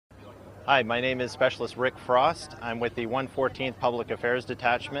Hi, my name is Specialist Rick Frost. I'm with the 114th Public Affairs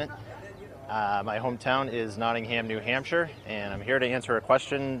Detachment. My hometown is Nottingham, New Hampshire, and I'm here to answer a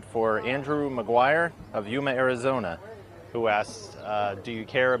question for Andrew McGuire of Yuma, Arizona, who asks, do you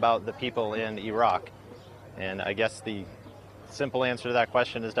care about the people in Iraq? And I guess the simple answer to that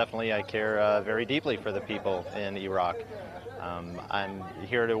question is definitely I care very deeply for the people in Iraq. I'm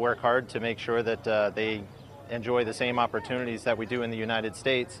here to work hard to make sure that they enjoy the same opportunities that we do in the United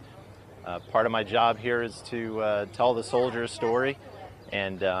States. Part of my job here is to tell the soldier's story,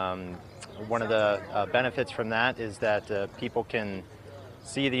 and one of the benefits from that is that people can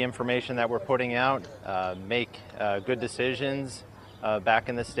see the information that we're putting out, make good decisions back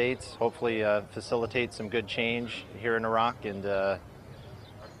in the States, hopefully facilitate some good change here in Iraq, and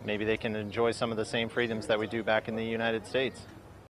maybe they can enjoy some of the same freedoms that we do back in the United States.